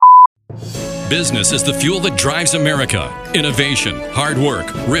Business is the fuel that drives America. Innovation, hard work,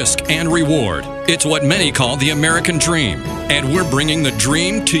 risk, and reward. It's what many call the American dream. And we're bringing the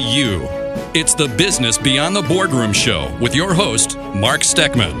dream to you. It's the Business Beyond the Boardroom Show with your host, Mark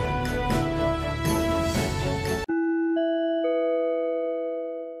Steckman.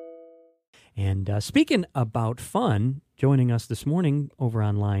 And speaking about fun, joining us this morning over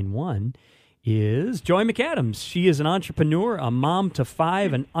on line one is Joy McAdams. She is an entrepreneur, a mom to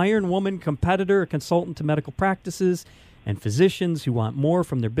 5, an Iron Woman competitor, a consultant to medical practices and physicians who want more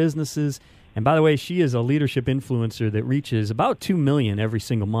from their businesses. And by the way, she is a leadership influencer that reaches about 2 million every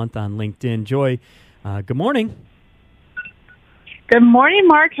single month on LinkedIn. Joy, good morning. Good morning,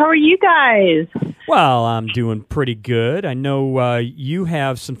 Mark. How are you guys? Well, I'm doing pretty good. I know you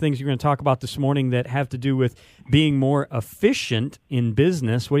have some things you're going to talk about this morning that have to do with being more efficient in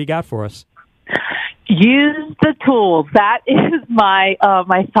business. What do you got for us? Use the tools. That is my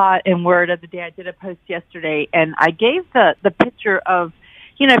thought and word of the day. I did a post yesterday, and I gave the picture of,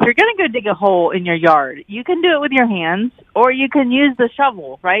 if you're going to go dig a hole in your yard, you can do it with your hands or you can use the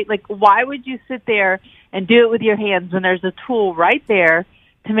shovel, right? Like, why would you sit there and do it with your hands when there's a tool right there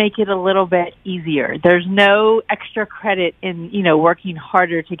to make it a little bit easier? There's no extra credit in, working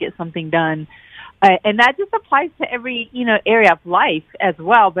harder to get something done. And that just applies to every, area of life as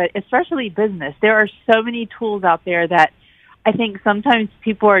well, but especially business. There are so many tools out there that I think sometimes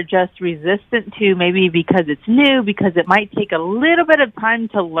people are just resistant to, maybe because it's new, because it might take a little bit of time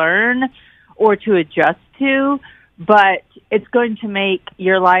to learn or to adjust to, but it's going to make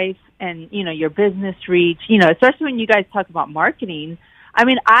your life and, your business reach, especially when you guys talk about marketing. I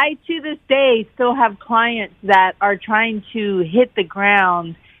mean, I, to this day, still have clients that are trying to hit the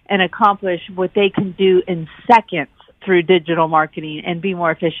ground and accomplish what they can do in seconds through digital marketing and be more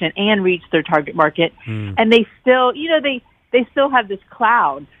efficient and reach their target market. And they still, they still have this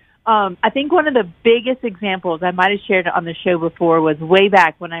cloud. I think one of the biggest examples I might have shared on the show before was way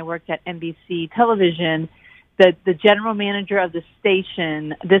back when I worked at NBC Television. The general manager of the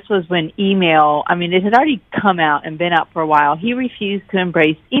station, this was when email, it had already come out and been out for a while. He refused to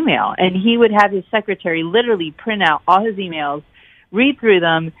embrace email, and he would have his secretary literally print out all his emails, read through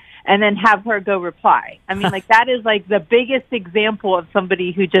them, and then have her go reply. That is like the biggest example of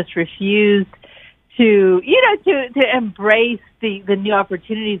somebody who just refused to embrace the new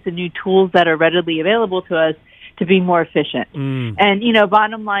opportunities, the new tools that are readily available to us to be more efficient. And,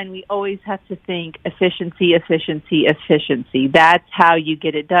 bottom line, we always have to think efficiency, efficiency, efficiency. That's how you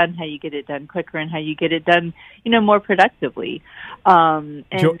get it done, how you get it done quicker, and how you get it done, more productively. And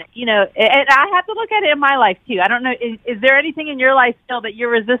I have to look at it in my life, too. I don't know, is there anything in your life still that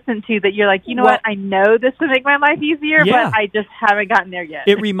you're resistant to that you're like, what, I know this would make my life easier, but I just haven't gotten there yet.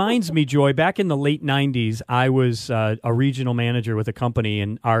 It reminds me, Joy, back in the late 90s, I was a regional manager with a company,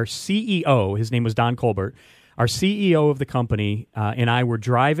 and our CEO, his name was Don Colbert, our CEO of the company and I were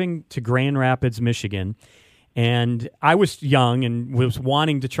driving to Grand Rapids, Michigan, and I was young and was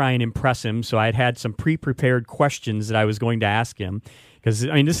wanting to try and impress him, so I had some pre-prepared questions that I was going to ask him, because,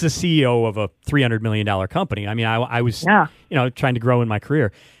 this is the CEO of a $300 million company. I was, trying to grow in my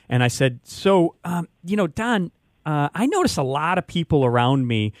career, and I said, so, Don, I notice a lot of people around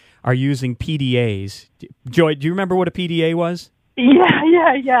me are using PDAs. Joy, do you remember what a PDA was?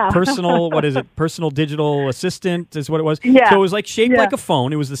 Yeah. Personal digital assistant is what it was. Yeah. So it was like shaped like a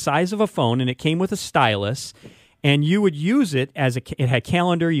phone. It was the size of a phone, and it came with a stylus, and you would use it it had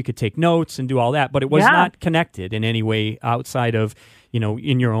calendar. You could take notes and do all that, but it was not connected in any way outside of,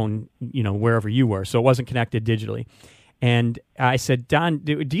 in your own, wherever you were. So it wasn't connected digitally. And I said, Don,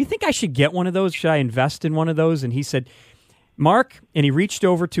 do you think I should get one of those? Should I invest in one of those? And he said, Mark, and he reached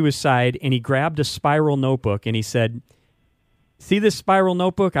over to his side and he grabbed a spiral notebook and he said, see this spiral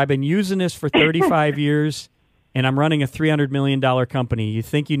notebook? I've been using this for 35 years, and I'm running a $300 million company. You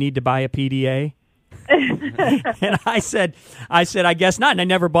think you need to buy a PDA? And I said, I guess not. And I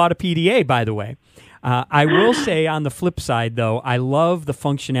never bought a PDA, by the way. I will say on the flip side, though, I love the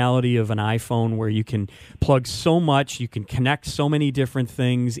functionality of an iPhone where you can plug so much, you can connect so many different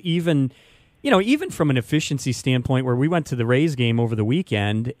things, even from an efficiency standpoint, where we went to the Rays game over the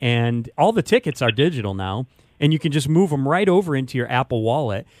weekend, and all the tickets are digital now. And you can just move them right over into your Apple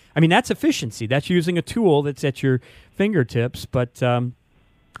Wallet. That's efficiency. That's using a tool that's at your fingertips. But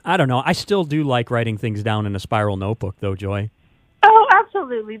I don't know. I still do like writing things down in a spiral notebook, though, Joy. Oh,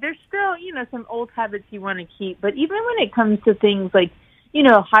 absolutely. There's still, some old habits you want to keep. But even when it comes to things like,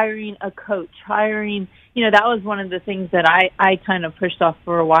 hiring a coach, that was one of the things that I kind of pushed off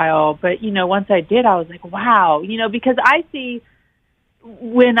for a while. But, once I did, I was like, wow, because I see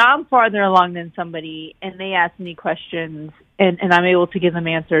when I'm farther along than somebody and they ask me questions and I'm able to give them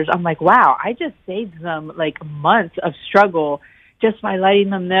answers, I'm like, wow, I just saved them like months of struggle just by letting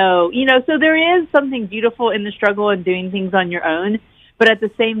them know, so there is something beautiful in the struggle and doing things on your own. But at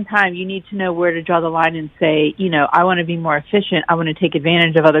the same time, you need to know where to draw the line and say, I want to be more efficient. I want to take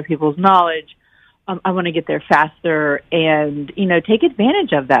advantage of other people's knowledge. I want to get there faster and, take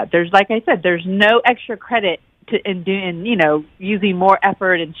advantage of that. There's, like I said, there's no extra credit in using more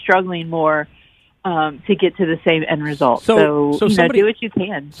effort and struggling more to get to the same end result. So do what you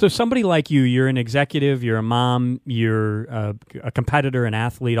can. So somebody like you're an executive, you're a mom, you're a competitor, an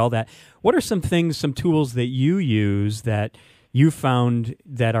athlete, all that. What are some tools that you use that you found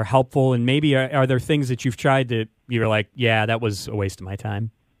that are helpful? And maybe are there things that you've tried that you're like, yeah, that was a waste of my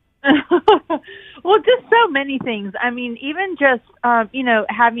time? Well, just so many things. I mean, even just,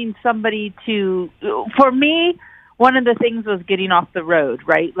 having somebody for me, one of the things was getting off the road,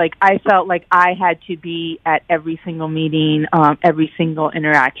 right? Like I felt like I had to be at every single meeting, every single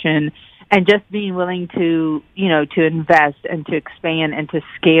interaction, and just being willing to, to invest and to expand and to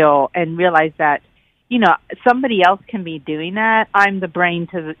scale and realize that, somebody else can be doing that. I'm the brain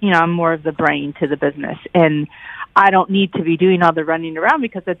I'm more of the brain to the business. And I don't need to be doing all the running around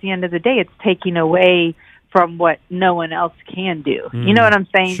because at the end of the day, it's taking away from what no one else can do. You know what I'm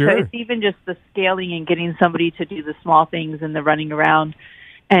saying? Sure. So it's even just the scaling and getting somebody to do the small things and the running around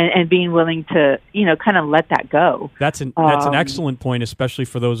and being willing to, kind of let that go. That's an excellent point, especially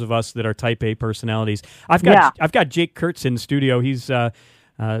for those of us that are type A personalities. I've got Jake Kurtz in the studio. He's the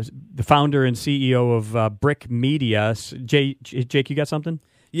founder and CEO of Brick Media. Jake, you got something?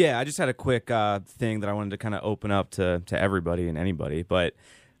 Yeah, I just had a quick thing that I wanted to kind of open up to everybody and anybody. But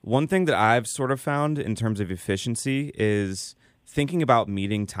one thing that I've sort of found in terms of efficiency is thinking about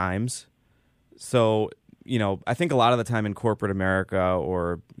meeting times. So, I think a lot of the time in corporate America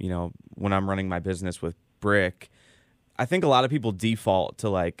or, when I'm running my business with Brick, I think a lot of people default to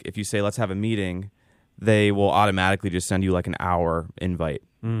like, if you say, let's have a meeting, they will automatically just send you like an hour invite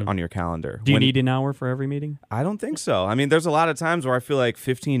on your calendar. Do you need an hour for every meeting? I don't think so. I mean, there's a lot of times where I feel like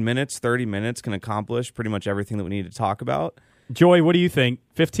 15 minutes, 30 minutes can accomplish pretty much everything that we need to talk about. Joy, what do you think?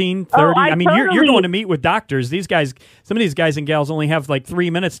 15, 30? I mean, you're going to meet with doctors. These guys, some of these guys and gals only have like 3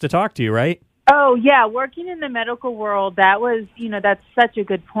 minutes to talk to you, right? Oh, yeah. Working in the medical world, that was, that's such a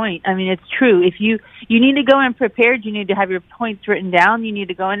good point. I mean, it's true. If you need to go in prepared, you need to have your points written down. You need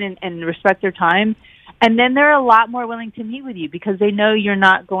to go in and respect their time. And then they're a lot more willing to meet with you because they know you're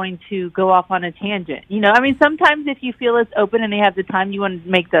not going to go off on a tangent. Sometimes if you feel it's open and they have the time, you want to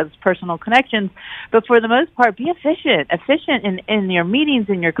make those personal connections. But for the most part, be efficient in your meetings,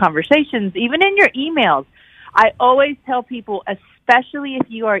 in your conversations, even in your emails. I always tell people, especially if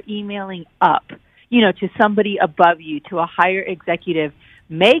you are emailing up, to somebody above you, to a higher executive,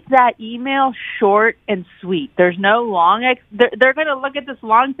 make that email short and sweet. There's no long they're going to look at this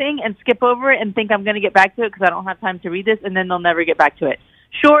long thing and skip over it and think I'm going to get back to it because I don't have time to read this, and then they'll never get back to it.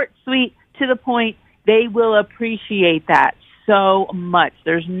 Short, sweet, to the point. They will appreciate that so much.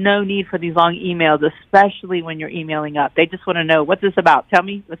 There's no need for these long emails, especially when you're emailing up. They just want to know, what's this about? Tell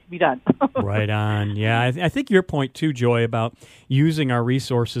me, let's be done. Right on. Yeah, I think your point too, Joy, about using our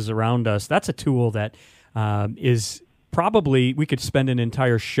resources around us, that's a tool that is probably we could spend an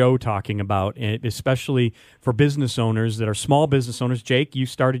entire show talking about, especially for business owners that are small business owners. Jake, you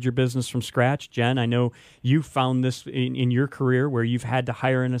started your business from scratch. Jen, I know you found this in your career where you've had to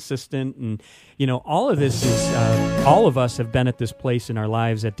hire an assistant. And, all of this is, all of us have been at this place in our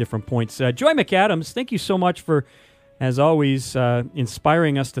lives at different points. Joy McAdams, thank you so much for, as always,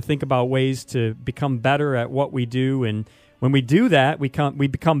 inspiring us to think about ways to become better at what we do. And when we do that, we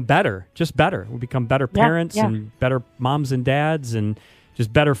become better, just better. We become better parents and better moms and dads and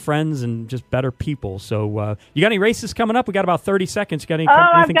just better friends and just better people. So you got any races coming up? We got about 30 seconds. You got anything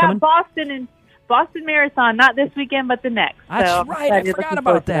coming? I've got Boston Marathon, not this weekend, but the next. That's right. I forgot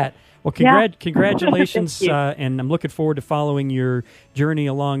about that. Well, congratulations, and I'm looking forward to following your journey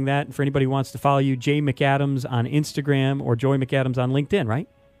along that. And for anybody who wants to follow you, Jay McAdams on Instagram or Joy McAdams on LinkedIn, right?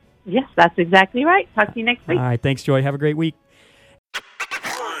 Yes, that's exactly right. Talk to you next week. All right. Thanks, Joy. Have a great week.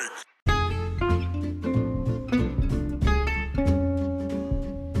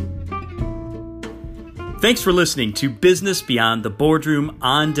 Thanks for listening to Business Beyond the Boardroom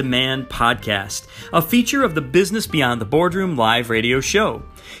On Demand podcast, a feature of the Business Beyond the Boardroom live radio show.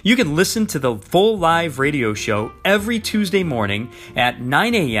 You can listen to the full live radio show every Tuesday morning at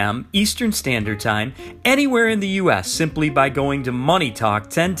 9 a.m. Eastern Standard Time anywhere in the U.S. simply by going to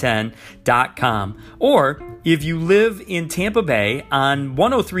moneytalk1010.com. Or if you live in Tampa Bay on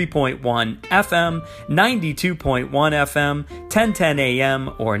 103.1 FM, 92.1 FM, 1010 AM,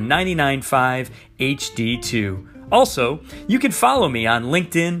 or 99.5 HD2. Also, you can follow me on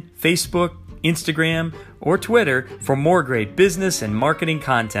LinkedIn, Facebook, Instagram, or Twitter for more great business and marketing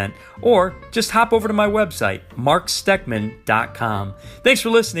content, or just hop over to my website, marksteckman.com. Thanks for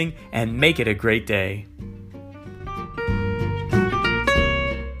listening, and make it a great day.